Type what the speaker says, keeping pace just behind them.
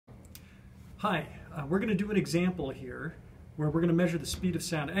Hi, we're going to do an example here where we're going to measure the speed of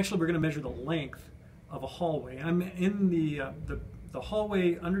sound. Actually, we're going to measure the length of a hallway. I'm in the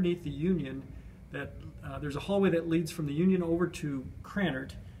hallway underneath the Union. There's a hallway that leads from the Union over to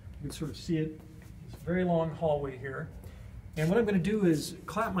Cranard. You can sort of see it. It's a very long hallway here. And what I'm going to do is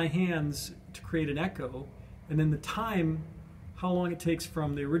clap my hands to create an echo, and then the time, how long it takes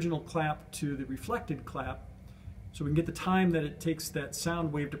from the original clap to the reflected clap, so we can get the time that it takes that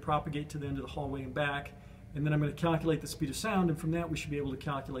sound wave to propagate to the end of the hallway and back. And then I'm going to calculate the speed of sound, and from that we should be able to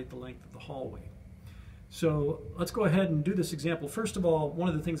calculate the length of the hallway. So let's go ahead and do this example. First of all, one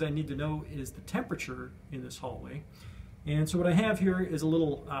of the things I need to know is the temperature in this hallway. And so what I have here is a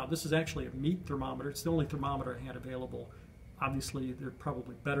little, this is actually a meat thermometer. It's the only thermometer I had available. Obviously there are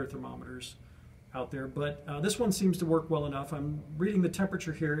probably better thermometers out there, but this one seems to work well enough. I'm reading the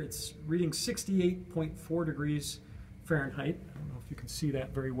temperature here. It's reading 68.4 degrees Fahrenheit. I don't know if you can see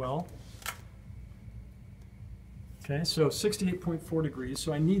that very well. Okay, so 68.4 degrees.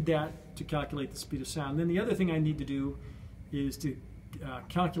 So I need that to calculate the speed of sound. Then the other thing I need to do is to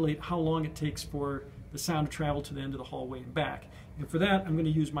calculate how long it takes for the sound to travel to the end of the hallway and back. And for that, I'm going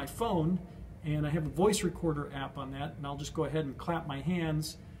to use my phone, and I have a voice recorder app on that, and I'll just go ahead and clap my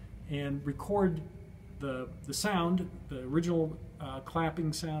hands and record the sound, the original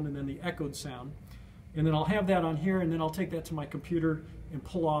clapping sound, and then the echoed sound. And then I'll have that on here, and then I'll take that to my computer and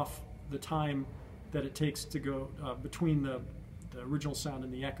pull off the time that it takes to go between the original sound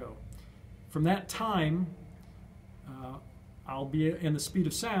and the echo. From that time, and the speed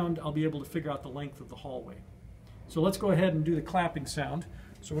of sound, I'll be able to figure out the length of the hallway. So let's go ahead and do the clapping sound.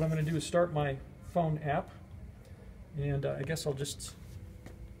 So what I'm going to do is start my phone app, and I guess I'll just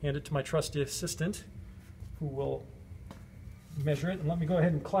hand it to my trusty assistant, who will measure it. And let me go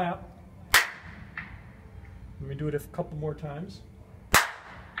ahead and clap. Let me do it a couple more times.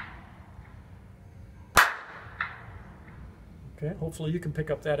 Okay, hopefully you can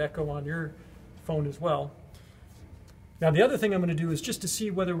pick up that echo on your phone as well. Now the other thing I'm going to do is just to see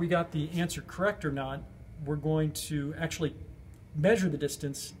whether we got the answer correct or not, we're going to actually measure the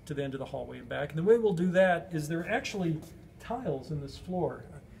distance to the end of the hallway and back. And the way we'll do that is there are actually tiles in this floor.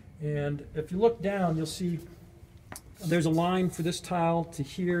 And if you look down, you'll see there's a line for this tile to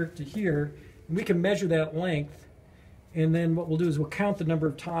here to here. And we can measure that length. And then what we'll do is we'll count the number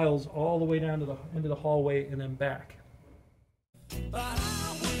of tiles all the way down to the end of the hallway and then back.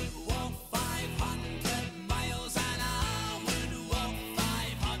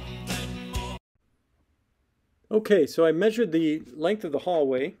 Okay, so I measured the length of the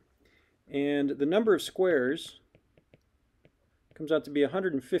hallway, and the number of squares comes out to be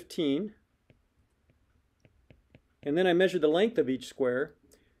 115. And then I measured the length of each square.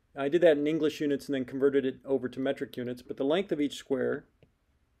 I did that in English units and then converted it over to metric units, but the length of each square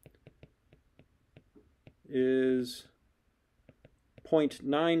is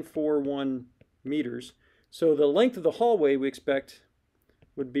 0.941 meters. So the length of the hallway we expect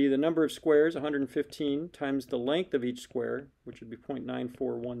would be the number of squares, 115, times the length of each square, which would be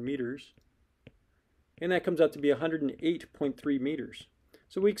 0.941 meters. And that comes out to be 108.3 meters.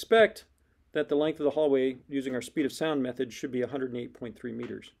 So we expect that the length of the hallway using our speed of sound method should be 108.3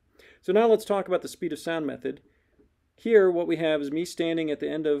 meters. So now let's talk about the speed of sound method. Here what we have is me standing at the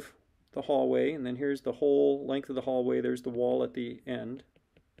end of the hallway, and then here's the whole length of the hallway. There's the wall at the end.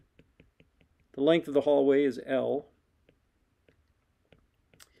 The length of the hallway is L.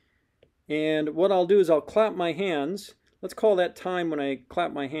 And what I'll do is I'll clap my hands. Let's call that time when I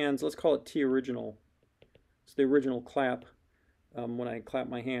clap my hands, let's call it T original. It's the original clap when I clap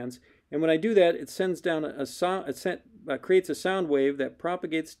my hands. And when I do that, it sends down a sound, creates a sound wave that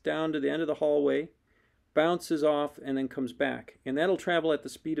propagates down to the end of the hallway, bounces off, and then comes back. And that'll travel at the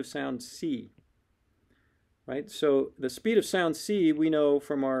speed of sound C. Right? So the speed of sound C, we know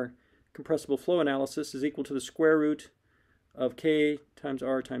from our compressible flow analysis, is equal to the square root of K times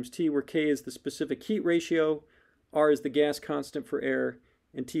R times T, where K is the specific heat ratio, R is the gas constant for air,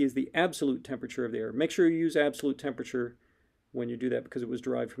 and T is the absolute temperature of the air. Make sure you use absolute temperature when you do that because it was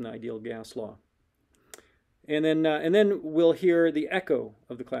derived from the ideal gas law. And then we'll hear the echo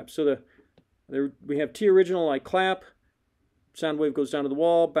of the clap. So we have T original, I clap, sound wave goes down to the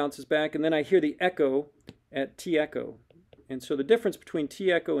wall, bounces back, and then I hear the echo at T echo. And so the difference between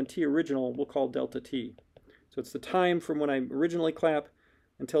T echo and T original we'll call delta T. So it's the time from when I originally clap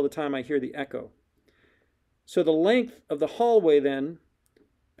until the time I hear the echo. So the length of the hallway then,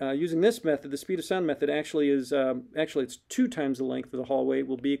 using this method, the speed of sound method, actually is, it's 2 times the length of the hallway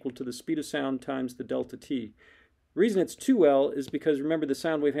will be equal to the speed of sound times the delta T. The reason it's 2L is because remember the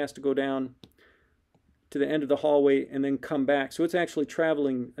sound wave has to go down to the end of the hallway and then come back. So it's actually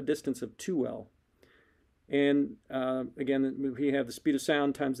traveling a distance of 2L. And again, we have the speed of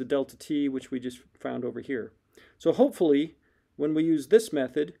sound times the delta t, which we just found over here. So hopefully, when we use this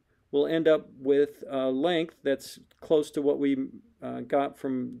method, we'll end up with a length that's close to what we got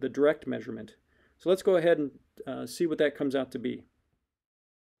from the direct measurement. So let's go ahead and see what that comes out to be.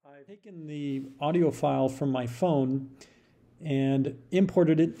 I've taken the audio file from my phone and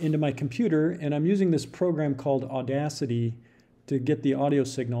imported it into my computer, and I'm using this program called Audacity to get the audio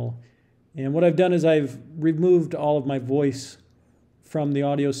signal. And what I've done is I've removed all of my voice from the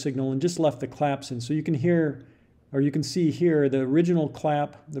audio signal and just left the claps in. So you can hear, or you can see here, the original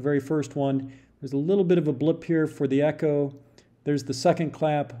clap, the very first one. There's a little bit of a blip here for the echo. There's the second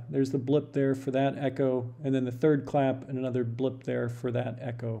clap, there's the blip there for that echo, and then the third clap and another blip there for that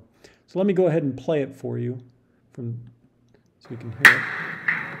echo. So let me go ahead and play it for you so you can hear it.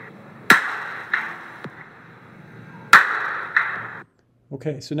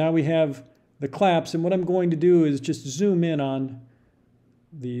 Okay, so now we have the claps, and what I'm going to do is just zoom in on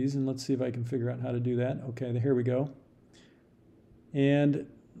these, and let's see if I can figure out how to do that. Okay, here we go. And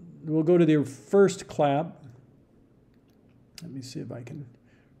we'll go to the first clap. Let me see if I can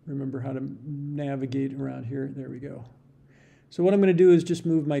remember how to navigate around here. There we go. So what I'm going to do is just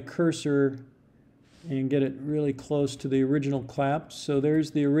move my cursor and get it really close to the original clap. So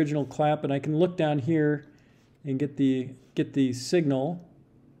there's the original clap, and I can look down here and get the signal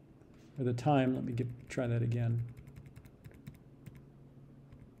or the time. Let me try that again.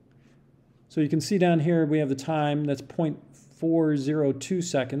 So you can see down here we have the time. That's 0.402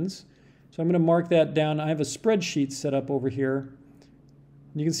 seconds. So I'm going to mark that down. I have a spreadsheet set up over here.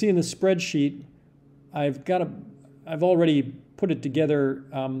 You can see in the spreadsheet I've already put it together.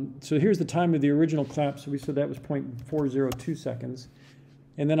 So here's the time of the original clap. So we said that was 0.402 seconds.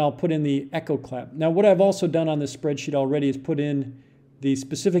 And then I'll put in the echo clap. Now what I've also done on this spreadsheet already is put in the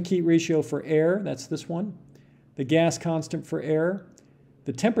specific heat ratio for air, that's this one, the gas constant for air,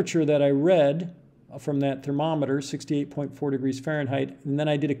 the temperature that I read from that thermometer, 68.4 degrees Fahrenheit, and then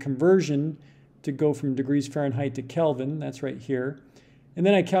I did a conversion to go from degrees Fahrenheit to Kelvin, that's right here, and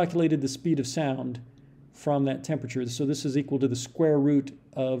then I calculated the speed of sound from that temperature. So this is equal to the square root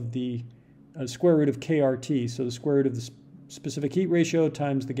of KRT, so the square root of the specific heat ratio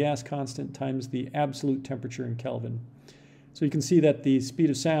times the gas constant times the absolute temperature in Kelvin. So you can see that the speed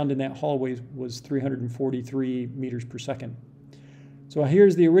of sound in that hallway was 343 meters per second. So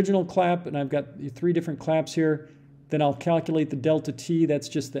here's the original clap, and I've got 3 different claps here. Then I'll calculate the delta t, that's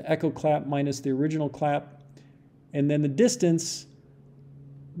just the echo clap minus the original clap. And then the distance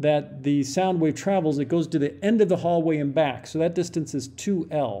that the sound wave travels, it goes to the end of the hallway and back. So that distance is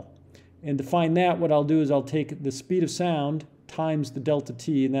 2L. And to find that, what I'll do is I'll take the speed of sound times the delta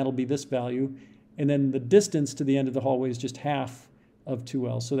t, and that'll be this value. And then the distance to the end of the hallway is just half of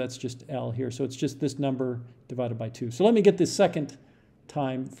 2L. So that's just L here. So it's just this number divided by 2. So let me get the second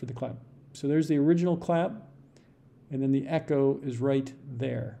time for the clap. So there's the original clap, and then the echo is right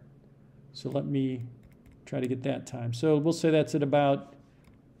there. So let me try to get that time. So we'll say that's at about,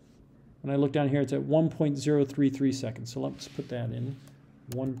 when I look down here, it's at 1.033 seconds. So let's put that in,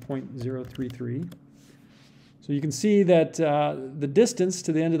 1.033. So you can see that the distance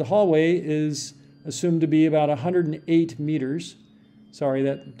to the end of the hallway is assumed to be about 108 meters. Sorry,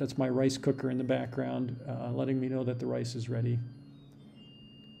 that's my rice cooker in the background, letting me know that the rice is ready.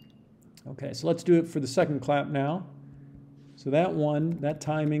 Okay, so let's do it for the second clap now. So that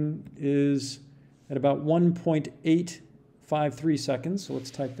timing is at about 1.853 seconds. So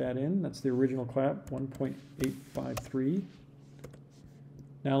let's type that in. That's the original clap, 1.853.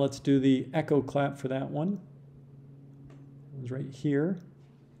 Now let's do the echo clap for that one. It's right here.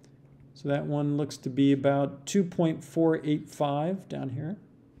 So that one looks to be about 2.485 down here.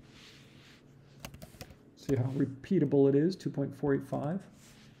 See how repeatable it is, 2.485.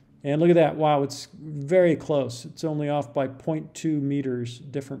 And look at that, wow, it's very close. It's only off by 0.2 meters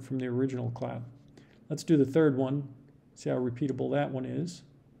different from the original clap. Let's do the third one, see how repeatable that one is.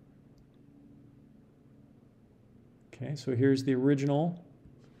 Okay, so here's the original.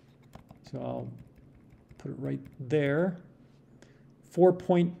 So I'll put it right there.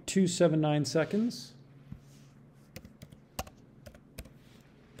 4.279 seconds.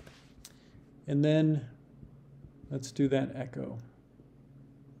 And then let's do that echo.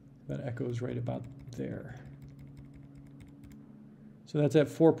 That echoes right about there. So that's at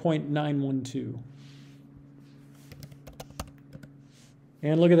 4.912.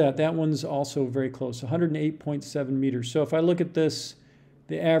 And look at that, that one's also very close, 108.7 meters. So if I look at this,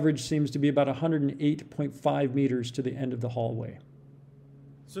 the average seems to be about 108.5 meters to the end of the hallway.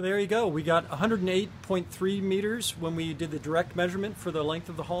 So there you go. We got 108.3 meters when we did the direct measurement for the length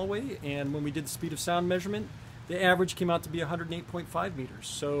of the hallway, and when we did the speed of sound measurement, the average came out to be 108.5 meters.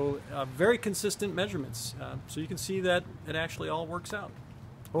 So very consistent measurements. So you can see that it actually all works out.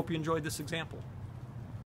 Hope you enjoyed this example.